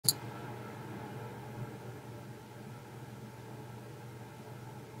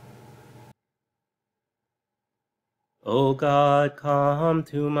O God, come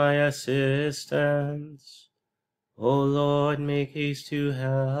to my assistance. O Lord, make haste to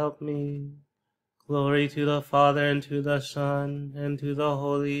help me. Glory to the Father, and to the Son, and to the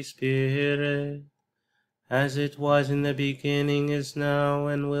Holy Spirit, as it was in the beginning, is now,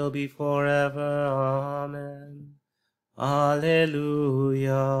 and will be forever. Amen.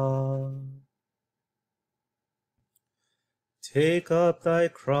 Alleluia. Take up thy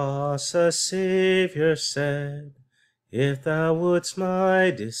cross, the Saviour said, if thou wouldst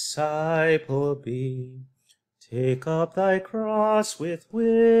my disciple be. Take up thy cross with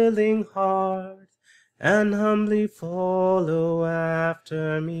willing heart, and humbly follow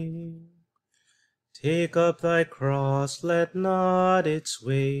after me. Take up thy cross, let not its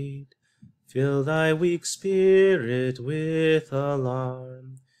weight fill thy weak spirit with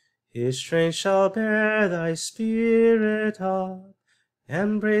alarm. His strength shall bear thy spirit up,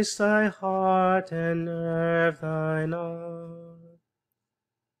 and brace thy heart and nerve thine arm.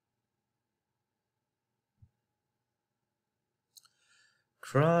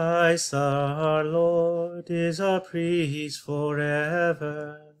 Christ our Lord is a priest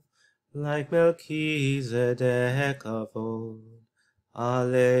forever, like Melchizedek of old.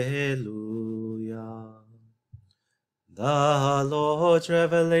 Alleluia. The Lord's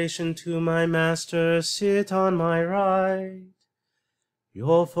revelation to my master, sit on my right.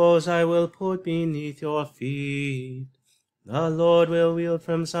 Your foes I will put beneath your feet. The Lord will wield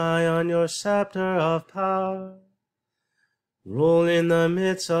from Zion your scepter of power. Rule in the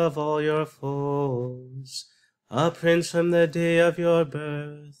midst of all your foes, a prince from the day of your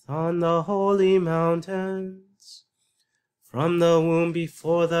birth on the holy mountains. From the womb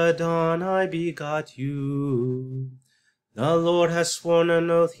before the dawn I begot you. The Lord has sworn an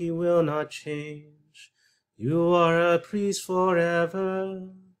oath he will not change. You are a priest forever,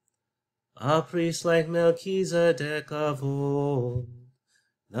 a priest like Melchizedek of old.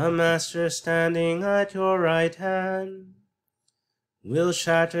 The Master standing at your right hand will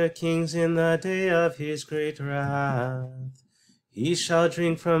shatter kings in the day of his great wrath. He shall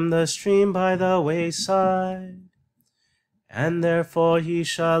drink from the stream by the wayside, and therefore he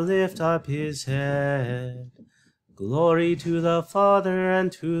shall lift up his head. Glory to the Father,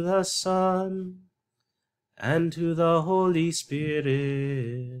 and to the Son, and to the Holy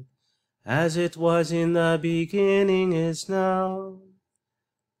Spirit, as it was in the beginning, is now,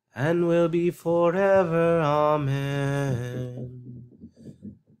 and will be forever. Amen.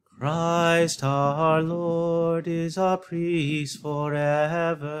 Christ our Lord is a priest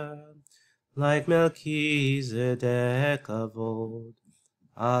forever, like Melchizedek of old.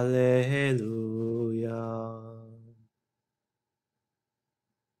 Alleluia.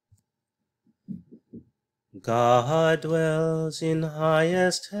 God dwells in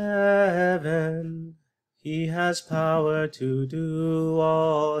highest heaven. He has power to do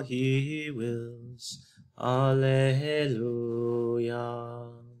all he wills. Alleluia.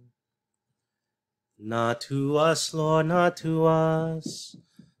 Not to us, Lord, not to us,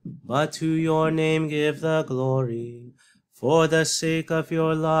 but to your name give the glory, for the sake of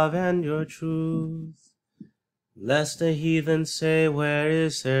your love and your truth. Lest the heathen say, where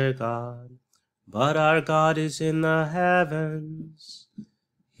is their God? But our God is in the heavens.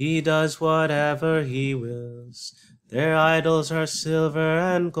 He does whatever he wills. Their idols are silver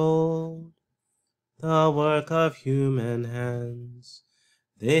and gold, the work of human hands.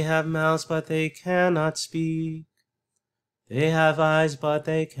 They have mouths, but they cannot speak. They have eyes, but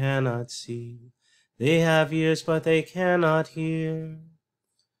they cannot see. They have ears, but they cannot hear.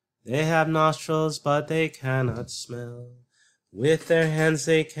 They have nostrils, but they cannot smell. With their hands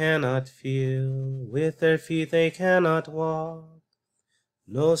they cannot feel. With their feet they cannot walk.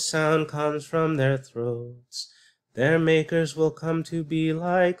 No sound comes from their throats. Their makers will come to be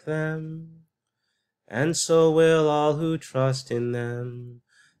like them, and so will all who trust in them.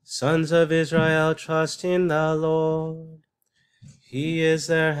 Sons of Israel, trust in the Lord. He is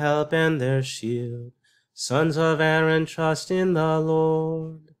their help and their shield. Sons of Aaron, trust in the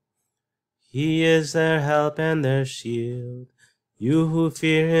Lord. He is their help and their shield. You who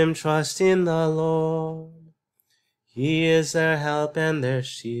fear him, trust in the Lord. He is their help and their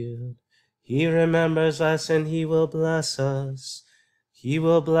shield. He remembers us and he will bless us. He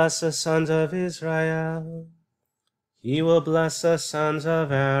will bless the sons of Israel. He will bless the sons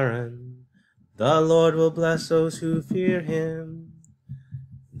of Aaron. The Lord will bless those who fear him,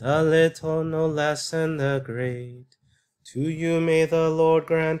 the little no less than the great. To you may the Lord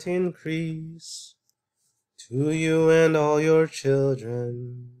grant increase, to you and all your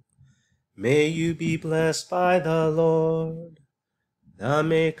children. May you be blessed by the Lord, the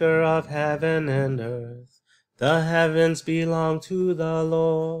maker of heaven and earth, The heavens belong to the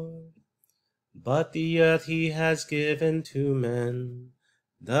Lord, but the earth he has given to men.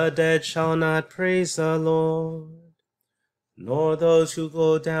 The dead shall not praise the Lord, nor those who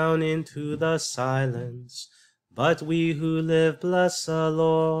go down into the silence, but we who live bless the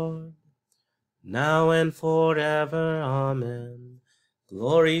Lord, now and forever. Amen.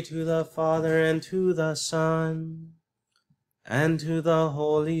 Glory to the Father, and to the Son, and to the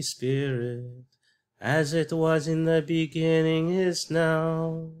Holy Spirit, as it was in the beginning, is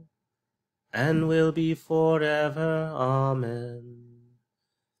now, and will be forever. Amen.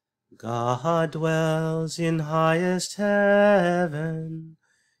 God dwells in highest heaven.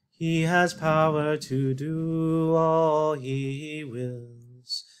 He has power to do all he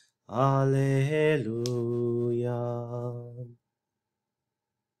wills. Alleluia.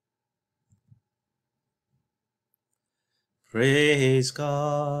 Praise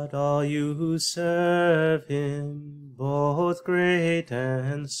God, all you who serve him, both great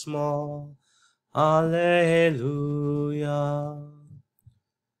and small. Alleluia.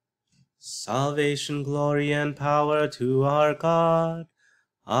 Salvation, glory, and power to our God.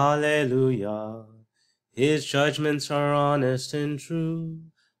 Alleluia. His judgments are honest and true.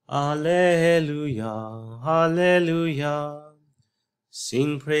 Alleluia. Alleluia.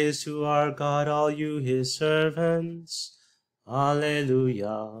 Sing praise to our God, all you his servants.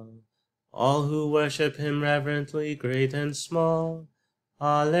 Alleluia. All who worship him reverently, great and small.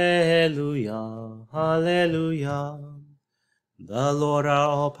 Alleluia. Alleluia. The Lord our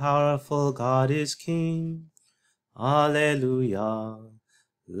all-powerful God is King. Alleluia.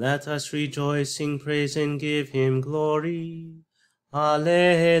 Let us rejoice, sing praise, and give him glory.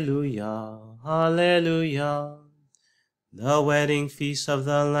 Alleluia. Alleluia. The wedding feast of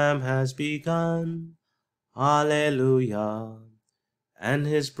the Lamb has begun. Alleluia. And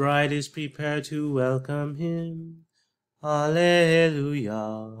his bride is prepared to welcome him.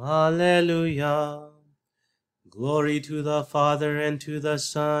 Alleluia. Alleluia. Glory to the Father, and to the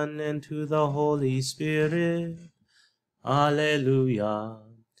Son, and to the Holy Spirit. Alleluia.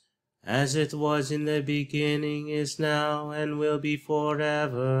 As it was in the beginning, is now, and will be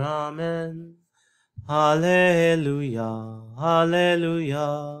forever. Amen. Alleluia.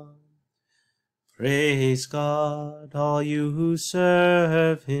 Alleluia. Praise God, all you who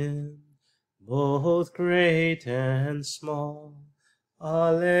serve him, both great and small.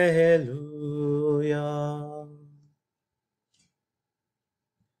 Alleluia.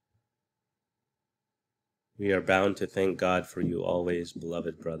 We are bound to thank God for you always,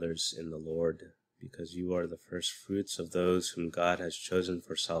 beloved brothers in the Lord, because you are the first fruits of those whom God has chosen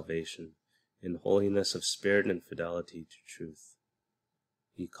for salvation, in holiness of spirit and fidelity to truth.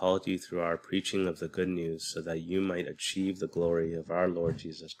 He called you through our preaching of the good news, so that you might achieve the glory of our Lord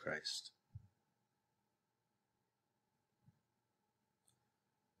Jesus Christ.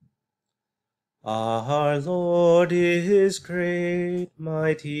 Our Lord is great,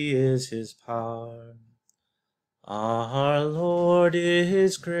 mighty is his power. Our Lord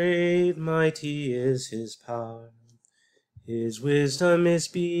is great, mighty is his power. His wisdom is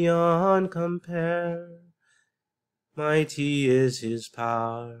beyond compare. Mighty is his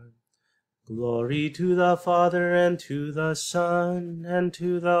power. Glory to the Father, and to the Son, and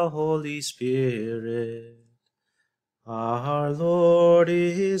to the Holy Spirit. Our Lord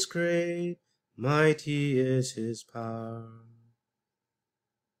is great, mighty is his power.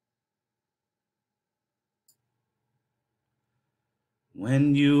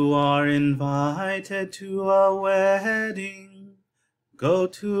 When you are invited to a wedding, go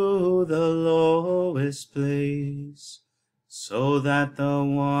to the lowest place, so that the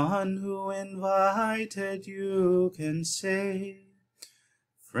one who invited you can say,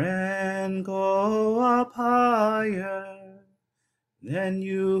 "Friend, go up higher," then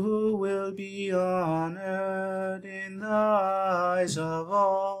you will be honored in the eyes of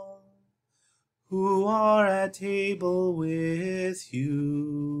all who are at table with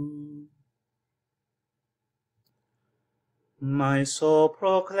you. My soul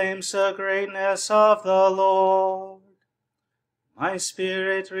proclaims the greatness of the Lord. My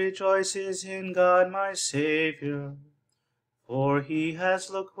spirit rejoices in God my Savior, for he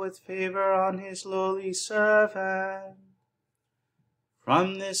has looked with favor on his lowly servant.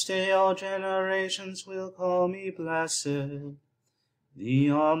 From this day all generations will call me blessed.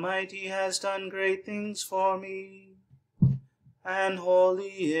 The Almighty has done great things for me, and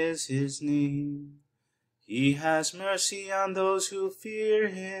holy is his name. He has mercy on those who fear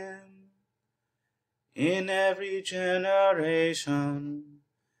him. In every generation,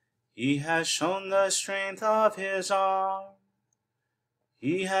 he has shown the strength of his arm.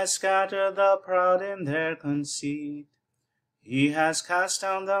 He has scattered the proud in their conceit. He has cast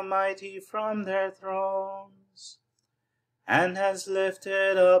down the mighty from their thrones, and has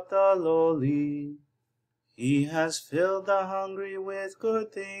lifted up the lowly. He has filled the hungry with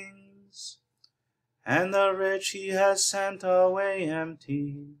good things, and the rich he has sent away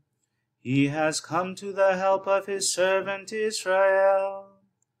empty. He has come to the help of his servant Israel,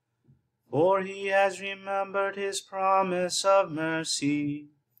 for he has remembered his promise of mercy,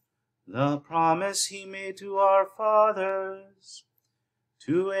 the promise he made to our fathers,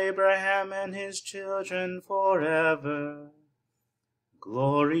 to Abraham and his children forever.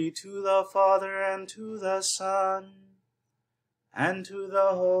 Glory to the Father, and to the Son, and to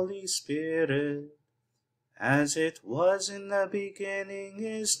the Holy Spirit, as it was in the beginning,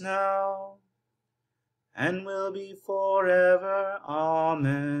 is now, and will be forever.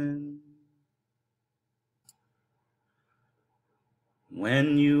 Amen.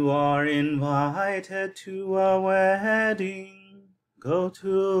 When you are invited to a wedding, go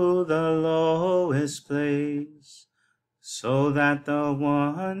to the lowest place, so that the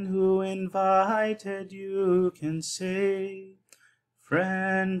one who invited you can say,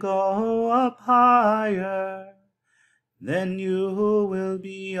 "Friend, go up higher." Then you will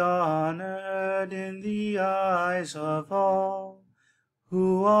be honored in the eyes of all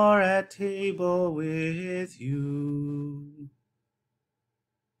who are at table with you.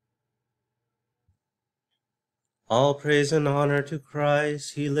 All praise and honor to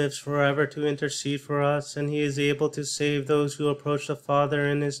Christ. He lives forever to intercede for us, and he is able to save those who approach the Father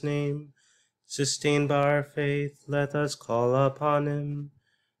in his name. Sustained by our faith, let us call upon him.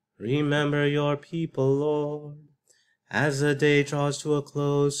 Remember your people, Lord. As the day draws to a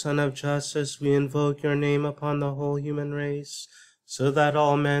close, Son of Justice, we invoke your name upon the whole human race, so that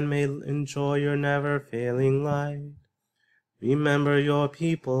all men may enjoy your never-failing light. Remember your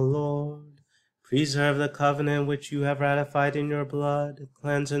people, Lord. Preserve the covenant which you have ratified in your blood.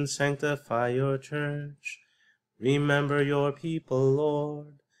 Cleanse and sanctify your church. Remember your people,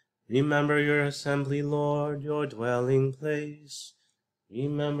 Lord. Remember your assembly, Lord, your dwelling place.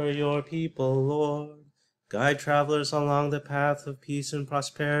 Remember your people, Lord. Guide travelers along the path of peace and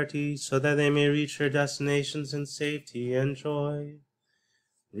prosperity, so that they may reach their destinations in safety and joy.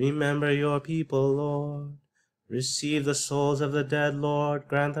 Remember your people, Lord. Receive the souls of the dead, Lord.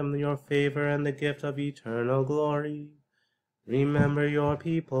 Grant them your favor and the gift of eternal glory. Remember your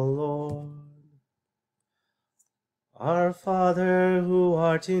people, Lord. Our Father, who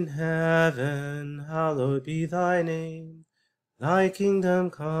art in heaven, hallowed be thy name. Thy kingdom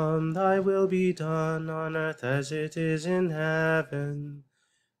come, thy will be done, on earth as it is in heaven.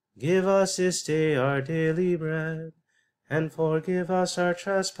 Give us this day our daily bread, and forgive us our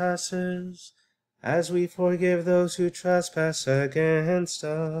trespasses, as we forgive those who trespass against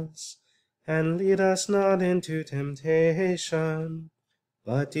us. And lead us not into temptation,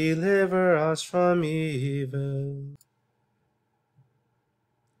 but deliver us from evil.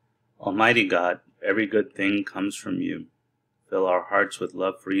 Almighty God, every good thing comes from you. Fill our hearts with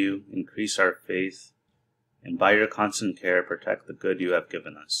love for you, increase our faith, and by your constant care protect the good you have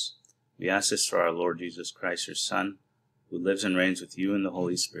given us. We ask this through our Lord Jesus Christ, your Son, who lives and reigns with you in the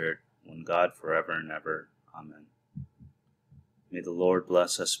Holy Spirit, one God, forever and ever. Amen. May the Lord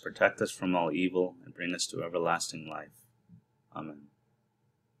bless us, protect us from all evil, and bring us to everlasting life. Amen.